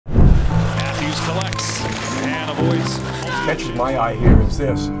boys. What catches my eye here is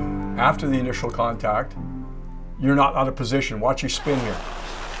this. After the initial contact, you're not out of position. Watch your spin here.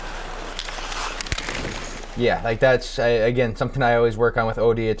 Yeah, like that's, again, something I always work on with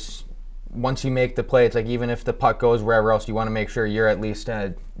OD. It's once you make the play, it's like even if the puck goes wherever else, you want to make sure you're at least on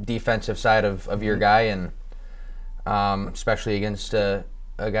a defensive side of your guy. And especially against a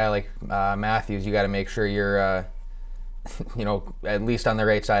guy like Matthews, you got to make sure you're you know, at least on the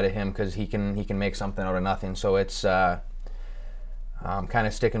right side of him, because he can make something out of nothing. So it's kind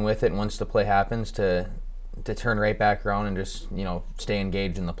of sticking with it, and once the play happens, to turn right back around and just, you know, stay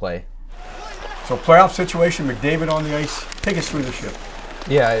engaged in the play. So playoff situation, McDavid on the ice. Take us through the shift.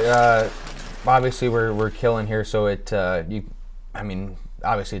 Yeah, obviously we're killing here, so I mean,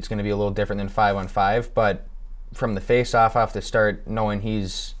 obviously it's going to be a little different than 5-on-5, but from the face-off off the start, knowing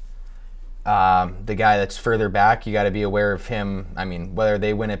he's the guy that's further back, you got to be aware of him. I mean, whether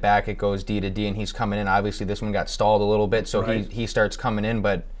they win it back, it goes D to D, and he's coming in. Obviously, this one got stalled a little bit, so right. he starts coming in,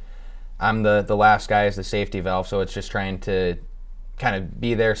 but I'm the last guy as the safety valve, so it's just trying to kind of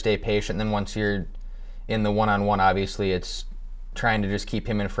be there, stay patient, and then once you're in the one-on-one, obviously it's trying to just keep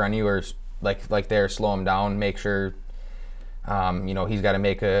him in front of you, or like there, slow him down, make sure you know, he's got to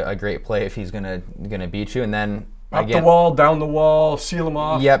make a great play if he's gonna beat you, and then up the wall, down the wall, seal him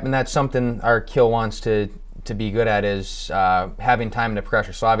off. Yep, and that's something our kill wants to be good at, is having time to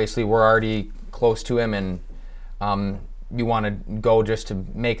pressure. So obviously we're already close to him, and you want to go just to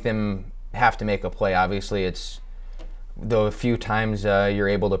make them have to make a play. Obviously, it's the few times you're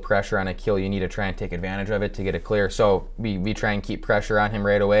able to pressure on a kill, you need to try and take advantage of it to get it clear. So we try and keep pressure on him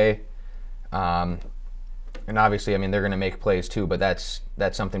right away. And obviously, I mean, they're going to make plays too, but that's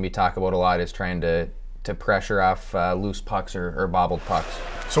something we talk about a lot, is trying to pressure off loose pucks or bobbled pucks.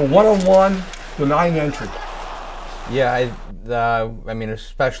 So one-on-one, denying entry. Yeah, I mean,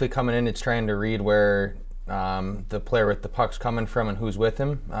 especially coming in, it's trying to read where the player with the puck's coming from and who's with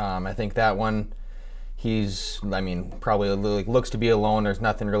him. I think that one, I mean, probably looks to be alone. There's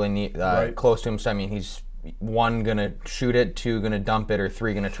nothing really neat, right. close to him. So, I mean, he's one, going to shoot it, two, going to dump it, or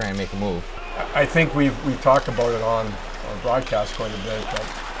three, going to try and make a move. I think we've talked about it on our broadcast quite a bit, but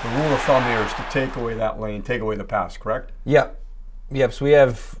the rule of thumb here is to take away that lane, take away the pass, correct? Yep. So we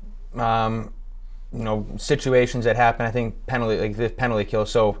have, you know, situations that happen. I think penalty kill.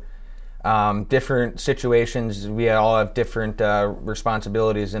 So different situations, we all have different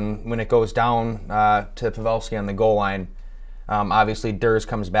responsibilities. And when it goes down to Pavelski on the goal line, obviously Durs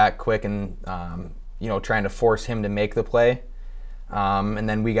comes back quick and you know, trying to force him to make the play. And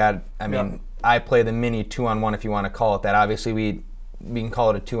then we got, I mean, I play the mini 2-on-1, if you want to call it that. Obviously we can call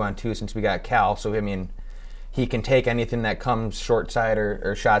it a 2-on-2 since we got Cal. So, I mean, he can take anything that comes short side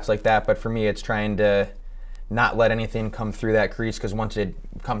or shots like that. But for me, it's trying to not let anything come through that crease, because once it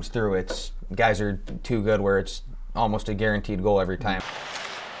comes through, guys are too good where it's almost a guaranteed goal every time.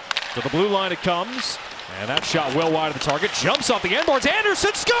 To the blue line it comes, and that shot well wide of the target. Jumps off the end boards.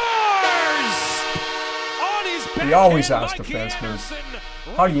 Anderson scores! On his back. We always ask defensemen,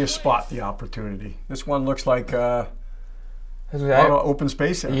 how do you spot the opportunity? This one looks like a lot of open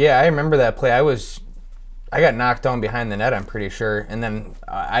space there. Yeah, I remember that play. I got knocked down behind the net, I'm pretty sure. And then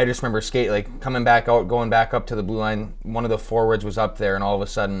I just remember coming back out, going back up to the blue line. One of the forwards was up there, and all of a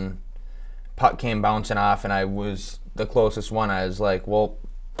sudden, puck came bouncing off, and I was the closest one. I was like, well,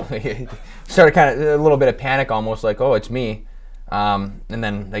 started kind of a little bit of panic, almost like, oh, it's me. And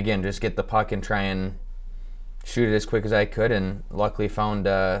then again, just get the puck and try and shoot it as quick as I could, and luckily found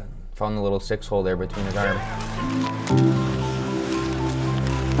the little 6-hole there between his arms.